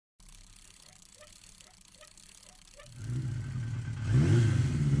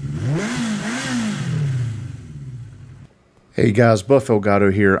Hey guys, Buff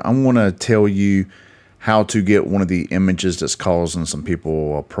Elgato here. I'm going to tell you how to get one of the images that's causing some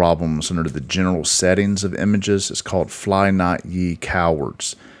people problems under the general settings of images. It's called Fly Not Ye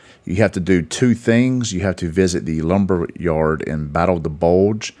Cowards. You have to do two things. You have to visit the lumber yard and Battle the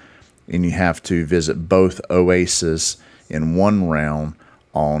Bulge, and you have to visit both oasis in one round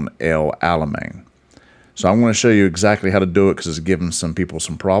on El Alamein. So I'm going to show you exactly how to do it because it's giving some people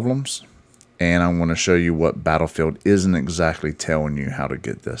some problems. And I'm going to show you what Battlefield isn't exactly telling you how to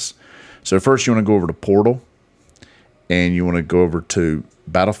get this. So first you want to go over to Portal, and you want to go over to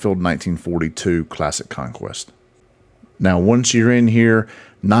Battlefield 1942 Classic Conquest. Now once you're in here,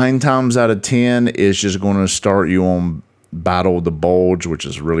 9 times out of 10 is just going to start you on Battle the Bulge, which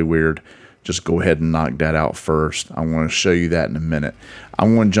is really weird. Just go ahead and knock that out first. I'm going to show you that in a minute.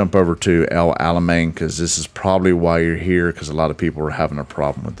 I'm going to jump over to El Alamein because this is probably why you're here, because a lot of people are having a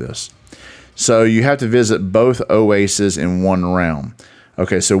problem with this. So you have to visit both oases in one round.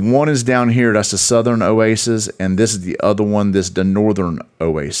 Okay, so one is down here, that's the southern oasis, and this is the other one, this is the northern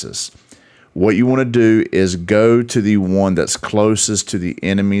oasis. What you want to do is go to the one that's closest to the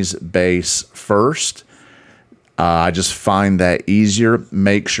enemy's base first. I just find that easier.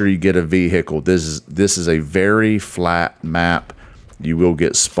 Make sure you get a vehicle. This is a very flat map. You will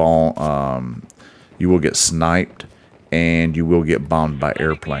get you will get sniped, and you will get bombed by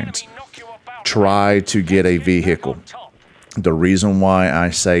airplanes. Try to get a vehicle. The reason why I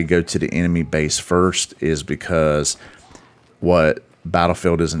say go to the enemy base first is because what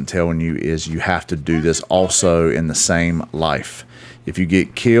Battlefield isn't telling you is you have to do this also in the same life. If you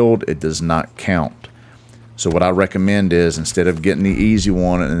get killed, it does not count. So what I recommend is, instead of getting the easy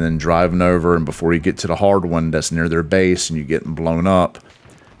one and then driving over, and before you get to the hard one that's near their base and you get blown up,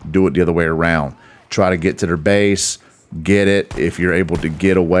 do it the other way around. Try to get to their base, get it. If you're able to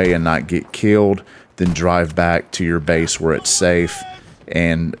get away and not get killed, then drive back to your base where it's safe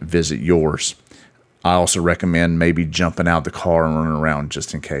and visit yours. I also recommend maybe jumping out the car and running around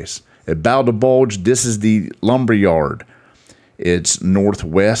just in case. At Battle the Bulge, this is the lumber yard. It's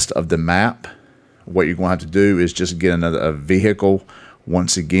northwest of the map. What you're going to have to do is just get a vehicle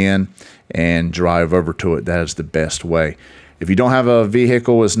once again and drive over to it. That is the best way. If you don't have a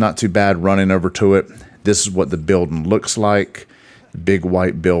vehicle, it's not too bad running over to it. This is what the building looks like. Big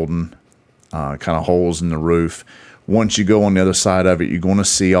white building, kind of holes in the roof. Once you go on the other side of it, you're going to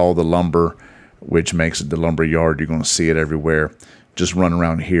see all the lumber, which makes it the lumber yard. You're going to see it everywhere. Just run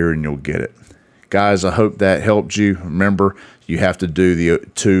around here and you'll get it. Guys, I hope that helped you. Remember, you have to do the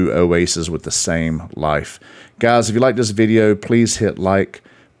two oases with the same life. Guys, if you like this video, please hit like,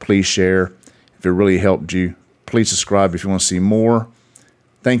 please share. If it really helped you, please subscribe if you want to see more.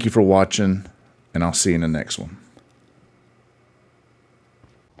 Thank you for watching, and I'll see you in the next one.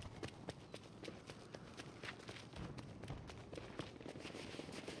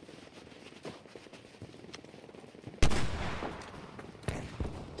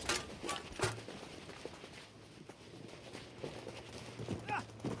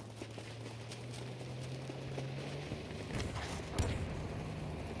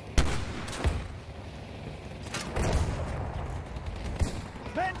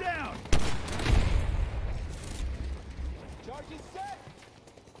 Man down! Charges set!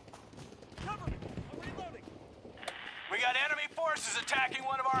 Cover me! I'm reloading! We got enemy forces attacking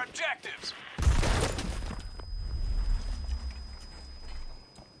one of our objectives.